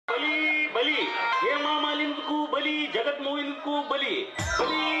ಬಲಿ ಹೇಮಾ ಮಾಲಿನಿಗೂ ಬಲಿ ಜಗತ್ ಮೋಹಿನಿಗೂ ಬಲಿ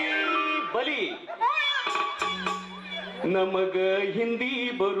ಬಲಿ ಬಲಿ ನಮಗ ಹಿಂದಿ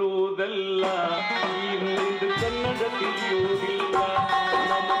ಬರುವುದಲ್ಲ ಇನ್ನೊಂದು ಕನ್ನಡ ತಿಳಿಯುವುದಿಲ್ಲ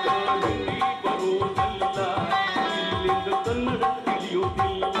ನಮಗ ಹಿಂದಿ ಬರುವುದಲ್ಲ ಇಲ್ಲಿಂದು ಕನ್ನಡ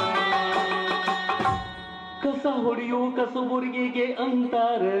ತಿಳಿಯುವುದಿಲ್ಲ ಕಸ ಹೊಡೆಯೋ ಕಸಬುರ್ಗಿಗೆ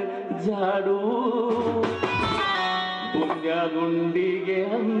ಅಂತಾರ ಜಾಡು ಪುಣ್ಯಗುಂಡಿಗೆ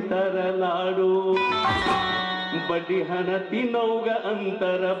ಅಂತರ ಲಾಡು ಬಡ್ಡಿ ಹಣ ತಿನ್ನೋಗ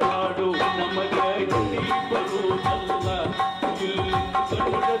ಅಂತರ ಬಾಡು ನಮಗ ಹಿಂದಿ ಬರುವುದಲ್ಲ ಇಲ್ಲಿ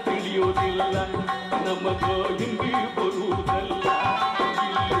ಕನ್ನಡ ತಿಳಿಯೋದಿಲ್ಲ ನಮಗ ಹಿಂದಿ ಬರುವುದಲ್ಲ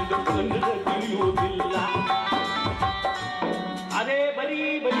ಇಲ್ಲಿಂದ ಕನ್ನಡ ತಿಳಿಯೋದಿಲ್ಲ ಅದೇ ಬರೀ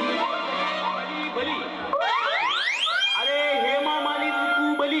ಬಲಿ ಬಲಿ ಬಲಿ ಅರೆ ಹೇಮಾ ಮಾಲಿನಿಗೂ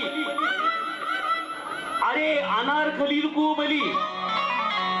ಬಲಿ अरे अनार खलील को बली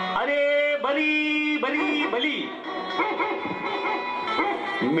अरे बली बली बली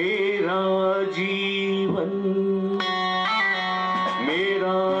मेरा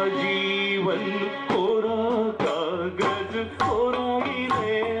जीवन कोरा कागज कोरा ही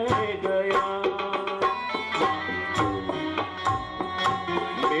रह गया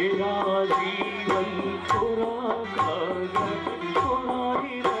मेरा जीवन कोरा कागज कोरा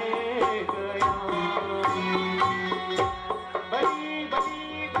ही रह गया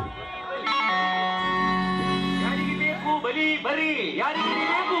बली बरी यारी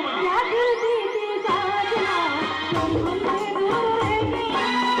ಬೇಕು ಬಲಿ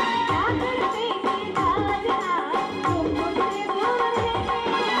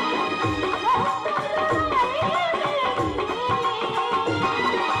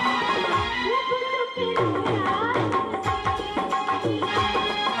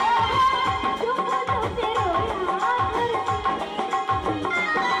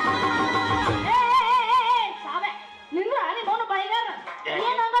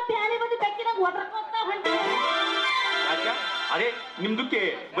अरे निम्दुके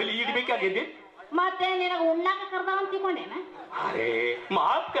बलि इडಬೇಕಾಗಿದೆ ಮತ್ತೆ ನಿನಗೆ ಉಣ್ಣಾಕ ಕರ್ದವ ಅಂತ ತಿಳ್ಕೊಂಡೇನ अरे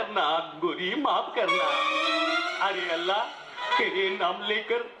माफ करना गोरी माफ करना अरे अल्लाह तेरे नाम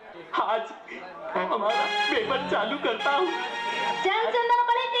लेकर आज हमारा पेपर चालू करता हूँ चल चंदन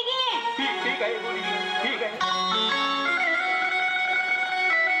बलि तेगी ठीक है गोरी ठीक है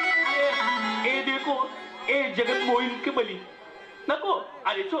ए देखो ए जगत मोहिन के बलि नको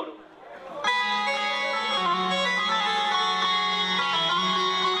अरे छोड़ो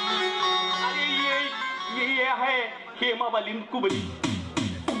ये है हेमा मालिनी को बली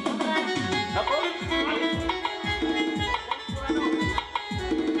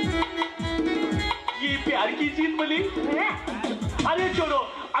ये प्यार की चीज बली अरे छोड़ो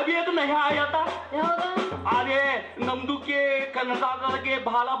अभी एक नया आया था अरे नमदू के कन्नಡ के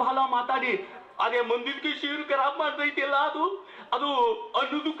भाला भाला माताಡಿ अरे मंदिर के शेर खराब ಮಾಡ್ತೈತಿಲ್ಲ ಅದು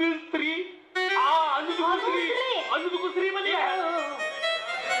ಅನ್ನುದುಕು ಸ್ತ್ರೀ ಅನ್ನುದುಕು ಸ್ತ್ರೀ ಬಲಿ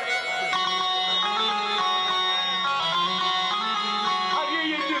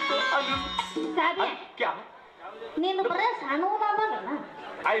क्या ನೀನು ಬರೇ ಸಣ್ಣವನಾದಲ್ಲ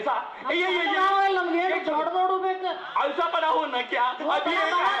ऐसा ऐसा बड़ा हो ना क्या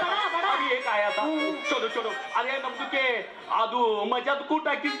अभी एक आया था चलो चलो अरे नम्दू के ಅದು ಮಜಾದ್ ಕೂಟ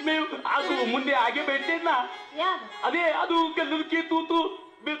ಕಿಸ್ಮೆ ಅದು ಮುಂದೆ ಆगे बैठते ना ಅದೇ ಅದು ಕಲ್ಲುಕ್ಕೆ ತೂತು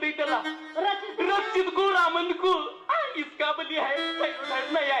ಬೀಳ್ತೈತಲ್ಲ रचित को रामन को इसका बलि है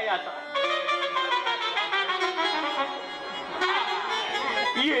नहीं आया था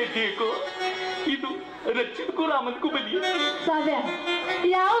ये देखो ಇದು रचित को रामन को बलि ಸಾಧ್ಯ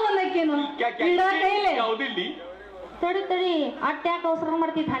ಯಾವ್ದನ್ನಕ್ಕೇನು ಗಿಡಕೈಲೆ ಯಾವ್ದಿಲ್ಲಿ ತಡಿ ತಡಿ ಅಟ್ಯಾಕ ಅವಸರ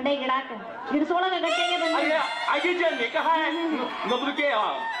ಮಾಡ್ತಿ ಥಂಡೆ ಗಿಡಾಕ ಗಿಡಸೊಳಗ ಗಟ್ಟಿಗೆ ಬಂದಿ आगे चलने कहा है नब्रू के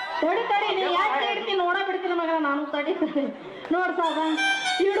ತಡಿ ತಡಿ ನೀ ಯಾಕೆ ಇಡ್ತಿ ನೋಡ ಬಿಡ್ತೀನಿ ಮಗ ನಾನು ತಡಿ ನೋಡ್ ಸಾಧ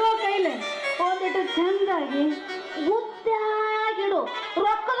ಇಡೋ ಕೈಲೆ ಒಂದಿಟ್ಟು ಚಂದಾಗಿ ಗುದ್ದಾಗಿಡು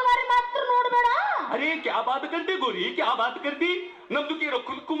ರೊಕ್ಕದ ಮಾರಿ ಮಾತ್ರ ನೋಡ್ಬೇಡ अरे क्या बात करते गोरी क्या बात करती नम्दू के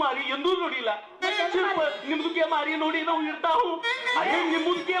रೊಕ್ಕದ ಕುಮಾರಿ ಎಂದೂ ನೋಡಿಲ್ಲ ನಿಮ್ದುಕ್ಕೆ ಮಾರಿ ನೋಡಿ ನಾವು ಇರ್ತಾ ಹೂ ಅರೆ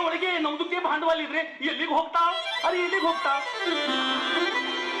ನಿಮ್ಮುಕ್ಕೆ ಒಳಗೆ ನಮ್ದುಕ್ಕೆ ಭಾಂಡವಾಳ ಇದ್ರೆ ಎಲ್ಲಿಗೆ ಹೋಗ್ತಾ ಅರೆ ಎಲ್ಲಿಗೆ ಹೋಗ್ತಾ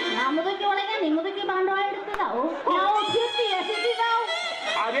ನಮ್ಮದಕ್ಕೆ ಒಳಗೆ ನಿಮ್ಮದಕ್ಕೆ ಭಾಂಡವಾಳ ಇಡ್ತಿದಾವು ನಾವು ಕೀರ್ತಿ ಎಸಿದಿದಾವು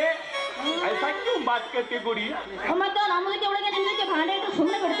अरे ऐसा क्यों बात करते गोरी ಮತ್ತೆ ನಮ್ಮದಕ್ಕೆ ಒಳಗೆ ನಿಮ್ಮದಕ್ಕೆ ಭಾಂಡ ಇಟ್ಟು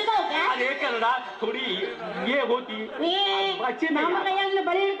ಸುಮ್ಮನೆ ಬಿಡ್ತಿದಾವು अरे कन्नಡ थोड़ी ये होती अच्छी ನಮ್ಮ ಕೈಯಲ್ಲಿ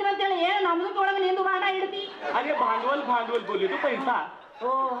ಬಳಿ ಇಡ್ತೀರ ಅಂತ ಹೇಳಿ ಏನು ನಮ್ಮದಕ್ಕೆ ಒಳಗೆ ನಿಂದು ಭಾಂಡ ಇಡ್ತಿ अरे भांडवल बोले तो पैसा ओ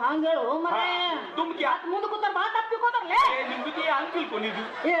ಹಂಗ ಹೇಳು ಮತ್ತೆ तुम क्या ಮುಂದೆ ಕೂತ ಬಾ ತಪ್ಪಿಕೋತಾರಲೇ ನಿಮ್ದು ಅಂಕಲ್ ಕೊನಿದು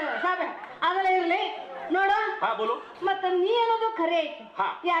ಏ ಸಾಬೆ ಅದೆಲ್ಲ ಇರ್ಲಿ ನೋಡು ಹಾ ಬೋಲು ಮತ್ತೆ ನೀ ಅನ್ನೋದು ಖರೆ ಐತಿ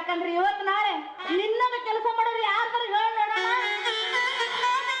ಯಾಕಂದ್ರೆ ಇವತ್ತು ನಾಳೆ ನಿನ್ನದ ಕೆಲಸ ಮಾಡೋರು ಯಾರ್ದಾರು ಹೇಳ ನೋಡೋಣ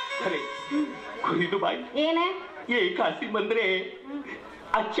खरे कुरिदु बाई ಏನೇ ये काशी मंदिर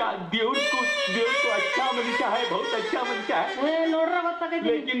अच्छा देवर को अच्छा मनुष्य है बहुत अच्छा मनुष्य है ನೋಡ್ರ ಗೊತ್ತಾಗೈತಿ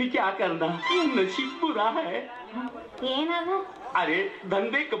लेकिन क्या करना नसीब बुरा है ಏನದ अरे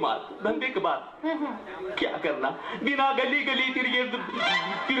धंधे के बाद क्या करना बिना गली गली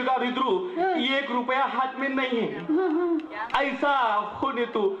तिरगादिದ್ರು 1 रुपया हाथ में नहीं है ऐसा होने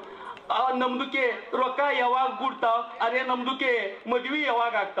तो ನಮ್ದುಕ್ಕೆ ರೊಕ್ಕ ಯಾವಾಗ ಗುಡ್ತಾವ ಅರೆ ನಮ್ದುಕ್ಕೆ ಮದ್ವಿ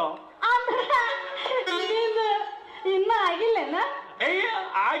ಯಾವಾಗ ಆಗ್ತಾವ ಇನ್ನ ಆಗಿಲ್ಲೇನ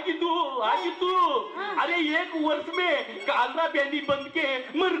ಆಗಿದ್ದು अरे 1 वर्ष में कालरा बैनी बंद के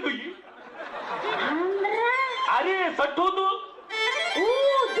मर गई अरे सट हो तो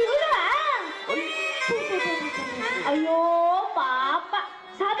ಅಯ್ಯೋ ಪಾಪ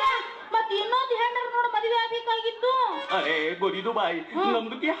ಸಾದ ಮತ್ ಇನ್ನೊಂದು ಹೆಣ್ಣರು ನೋಡು ಮದುವೆ ಆಗಬೇಕಾಗಿತ್ತು अरे गोरीदू भाई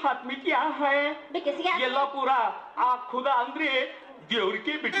नम्दू के हाथ में क्या है ಎಲ್ಲ पूरा आ खुदा ಅಂದ್ರೆ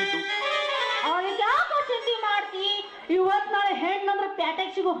ದೇವ್ರಿಗೆ ಬಿಟ್ಟಿದ್ದು ಅವ್ರಿಗೆ ಯಾಕೆ ಚಿಂತೆ ಮಾಡ್ತಿ ಇವತ್ ನಾಳೆ ಹೆಣ್ಣಂದ್ರೆ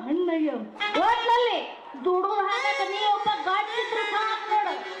ಪ್ಯಾಟೆಗೆ ಸಿಗೋ ಹಣ್ಣಯ್ಯ ಒಟ್ನಲ್ಲಿ ದುಡುದು ಹಾಕಕ ನೀ ಒಬ್ಬ ಗಾಡಿದ್ರು ಸಾಕು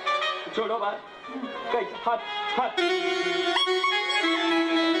ನೋಡು छोड़ो बात कई हाथ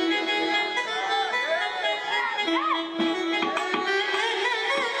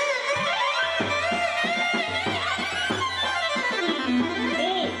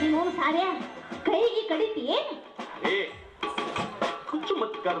सारे ಕೈಗೆ ಕಡಿತಿ ए कुछ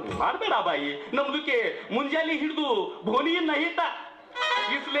मत कर मारಬೇಡ ಬಾಯಿ ನಮ್ದುಕ್ಕೆ ಮುಂಜಾನೆ ಹಿಡಿದು भोनी नहीं था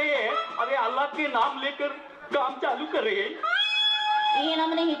इसलिए अरे अल्लाह के नाम लेकर काम चालू कर रहे हैं ಈ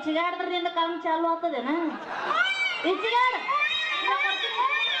ನಮ್ಮನೆ ಹೆಚ್ಚಿಗಾಡದ್ರಿಂದ ಕಾಮ್ ಚಾಲು ಆಗ್ತದೇನಾ ಹೆಚ್ಚಿಗಾಡ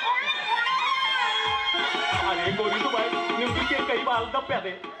अरे गोरी तो भाई निम्दुಕ್ಕೆ ಕೈ ಬಾಲ್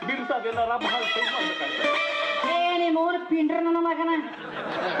ದಪ್ಪ್ಯಾದೆ ಬಿರ್ಸಾದೇನಾರ ಬಹಳ ಕೈ ಮಾಡ್ಬೇಕಾಗ್ತದೆ ಏ ನಿಮ್ಮೂರ ಪಿಂಡ್ರ ನನ್ನ ಮಗನ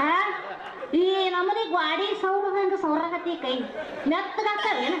ಹಾ ಈ ನಮ್ಮನೆ ಗಾಡಿ ಸೌರದಂಗ ಸೌರಾಗತಿ ಕೈ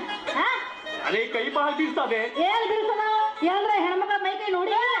ಮೆತ್ತಗಾಗ್ತದೇನ ಹಾ ಅರೆ ಕೈ ಬಹಳ ಬಿರ್ಸಾದೆ ಏನ್ ಬಿರ್ಸದ ಏನ್ರ ಹೆಣ್ಮಕ್ಳ ಮೈ ಕೈ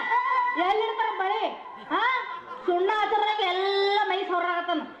ನೋಡಿ ಎಲ್ಲಿರ್ತಾರ ಬಳಿ ಹಾ ಸುಣ್ಣ ಹಚ್ಚದಾಗ ಎಲ್ಲ ಮೈ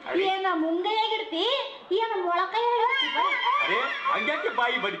ಸೌರಾಗತ್ತನ ಏನ ಮುಂಗೈಯಾಗಿಡ್ತಿ ಏನ ಮೊಳಕೈ अरे ಹಂಗ್ಯಾಕೆ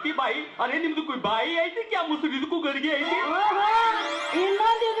ಬಾಯಿ ಬಡ್ತಿ ಬಾಯಿ ಅರೆ ನಿಮ್ದು ಕೊಯ್ ಬಾಯಿ ಐತಿ ಕ್ಯಾ ಮುಸುರಿದಕ್ಕೂ ಗಡಿಗೆ ಐತಿ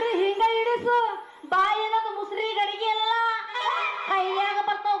ಇನ್ನೊಂದಿಬ್ರು ಹಿಂಗ ಹಿಡಿಸು ಬಾಯಿ ಅನ್ನೋದು ಮುಸ್ರಿ ಗಡಿಗೆ ಎಲ್ಲ ಕೈಯಾಗ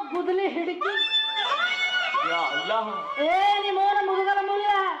ಬರ್ತಾವ ಗುದಲಿ ಹಿಡಿಕಿ ಯಾ ಅಲ್ಲಾಹ್ ಏ ನಿಮ್ಮೋನ ಮುದುಗಲ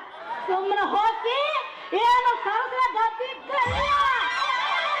ಮುಲ್ಲ ಸುಮ್ಮನೆ ಹೋಗಿ ಏನು ಕಳ್ಸ ಗಪ್ಪಿ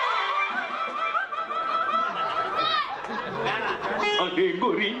अरे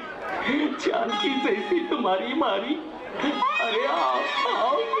गोरी चांद की जैसी तुम्हारी मारी अरे आओ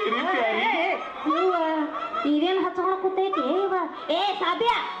मेरी प्यारी ಇದೇನ್ ಹಚ್ಕೊಳ ಕೂತೈತಿ ಇವ ಏ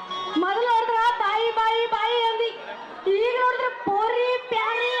ಸಾಧ್ಯ ಮೊದಲು ನೋಡಿದ್ರ ಬಾಯಿ ಬಾಯಿ ಬಾಯಿ ಅಂದಿ ಈಗ ನೋಡಿದ್ರ ಪೋರಿ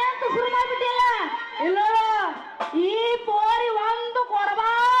ಪ್ಯಾರಿ ಅಂತ ಶುರು ಮಾಡ್ಬಿಟ್ಟಿಲ್ಲ ಇಲ್ಲ ಈ ಪೋರಿ ಒಂದು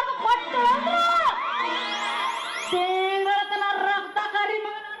ಕೊಡಬಾರ್ದು ಕೊಟ್ಟು ತಿಂಗಳತನ ರಕ್ತ ಕರಿ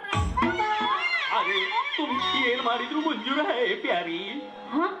अरे तुम ಏನ್ ಮಾಡಿದ್ರು ಮಂಜೂರ है प्यारी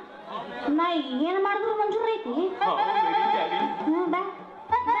ಹ ನಾ ಏನ್ ಮಾಡಿದ್ರು ಮಂಜೂರ ಐತಿ हाँ मेरी प्यारी ಬಾ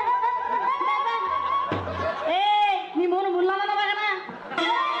ಏ ನಿಮ್ಮೋನು ಮುಲ್ಲ ನನ್ನ ಮಗನ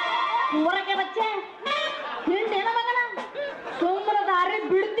ಊರಕ್ಕೆ ಬಚ್ಚೆ ಹಿಂಡೇನ ಮಗನ ಸೋಮರ ದಾರಿ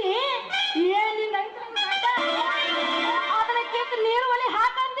ಬಿಡ್ತಿ ಏನ್ ನಿನ್ನ ಅದನ್ನ ಕಿತ್ತು ನೀರು ಒಲಿ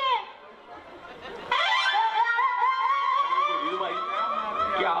ಹಾಕಂದೆ भाई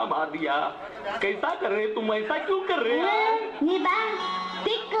क्या मार दिया कैसा कर रहे तुम ऐसा क्यों कर रहे ನೀ ಬಾ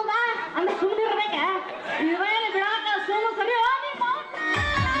ತಿಕ್ಕು ಬಾ ಅಂದ್ರೆ ಸುಮ್ಮನೆ ಇರ್ಬೇಕ ಇವೇನು ಬಿಡಾಕ ಸುಮ್ಮ ಸರಿ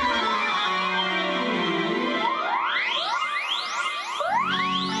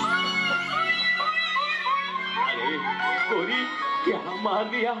अरे गोरी क्या मार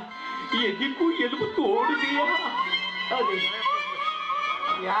दिया यदि कोई एल्बु तोड़ दिया अरे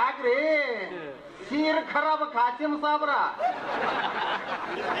ಯಾಕ್ರಿ ಸೀರ್ ಖರಾಬ್ ಕಾಸಿಮ್ ಸಾಬ್ರ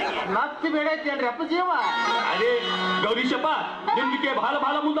ನತ್ತಿ ಬೇಡೈತೇನ್ರಿ ಅಪ್ಪ ಜೀವ अरे गौरी शपा ನಿಮ್ಗೆ ಭಾಳ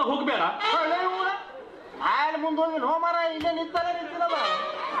ಭಾಳ ಮುಂದೆ ಹೋಗ್ಬೇಡ ಆಯ್ಲ್ ಮುಂದೆ ಹೋಗಿ ನೋ ಮರ ಇಲ್ಲೇ ನಿಂತಿರಲ್ಲ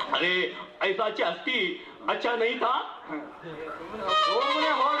अरे ऐसा चास्ती अच्छा नहीं था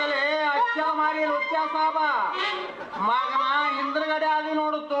ಸುಮ್ಮನೆ ಹೋಗಲೇ ಅಚ್ಚ ಮಾರಿ ಲುಚ್ಚ ಸಾಬ ಮಗನ ಹಿಂದ್ರಗಡೆ ಆದಿ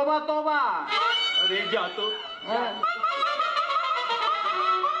ನೋಡು ತೋಬಾ ತೋಬಾ अरे जा तो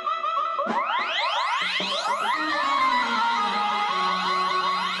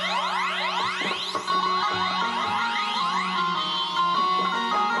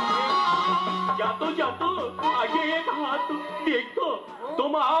जातो आगे एक हाथ देख तो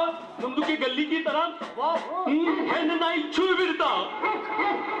तुम आओ नमदू की गली की तरफ है ना इच्छू बिरता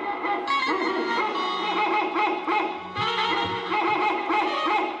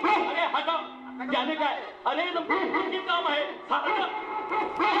अरे हटा जाने का है अरे नमदू काम है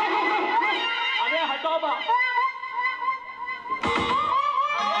बा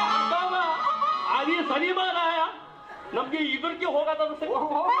आधी सनी बघा नಮ್ಗೆ ಇದಕ್ಕೆ ಹೋಗದ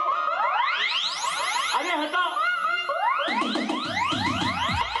अरे हटा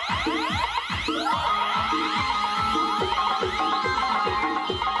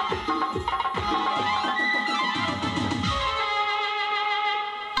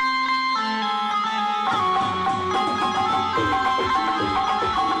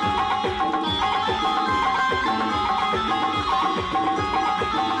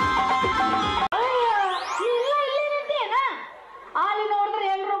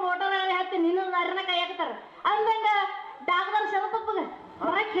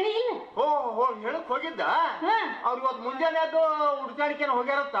ಹೇಳಕ್ ಹೋಗಿದ್ದ ಅವ್ರು ಇವತ್ತು ಮುಂಜಾನೆ ಅದು ಹುಡುಕಾಡಿಕೆನ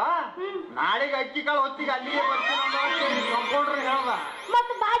ಹೋಗ್ಯಾರತ್ತ ನಾಳೆಗೆ ಅಕ್ಕಿ ಕಾಳು ಹೊತ್ತಿಗೆ ಅಲ್ಲಿಗೆ ಬರ್ತೀನಿ ಕಂಪೌಂಡ್ರ್ ಹೇಳ್ದ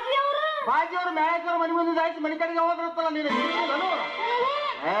ಮತ್ತೆ ಬಾಜಿ ಅವ್ರು ಮ್ಯಾನೇಜರ್ ಮನೆ ಮುಂದೆ ಆಯ್ತು ಮನೆ ಕಡೆಗೆ ಹೋದ್ರತ್ತಲ್ಲ ನೀನು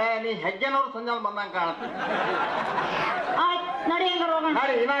ನೀ ಹೆಗ್ಗೆನವ್ರು ಸಂಜೆ ಬಂದಂಗ ಕಾಣುತ್ತೆ ನಡಿ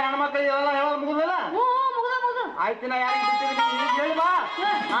ಇನ್ನ ಹೆಣ್ಮಕ್ಳಿಗೆ ಎಲ್ಲ ಹೇಳೋದು ಮುಗುದಿಲ್ಲ ಆಯ್ತು ನಾ ಯಾರಿಗೆ ಬಿಟ್ಟಿದ್ದೀನಿ ಈಗ ಹೇಳಿ ಬಾ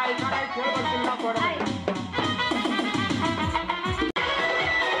ಆಯ್ತು ಹೇಳಿ ಬರ್ತೀನಿ ನಾ ಕೊಡ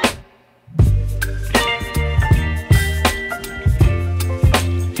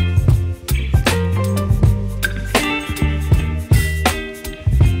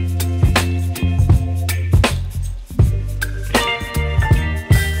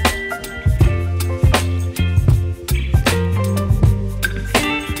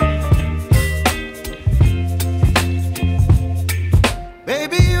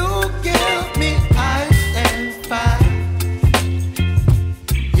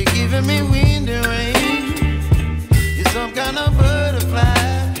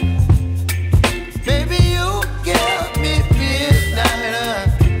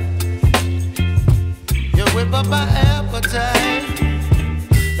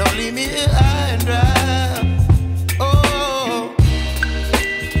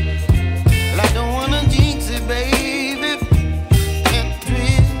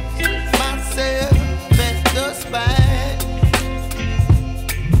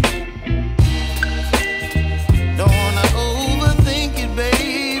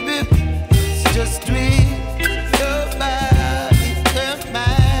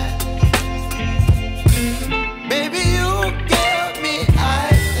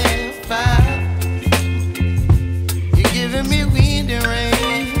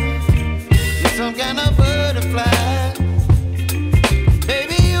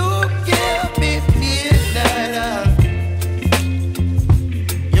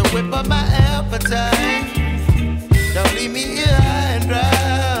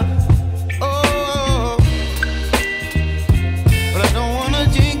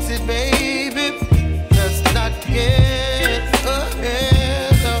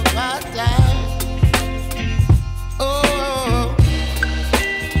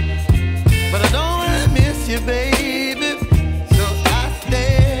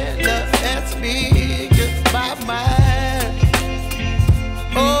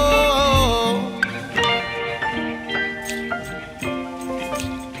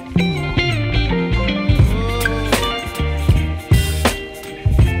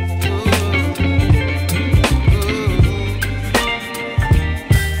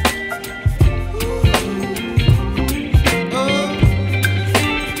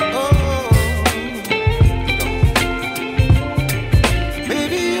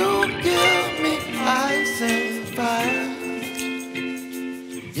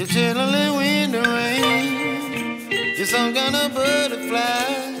some kind of butterfly.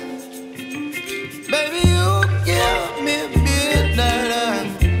 Baby, you give me midnight.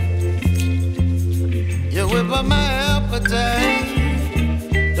 You whip up my appetite.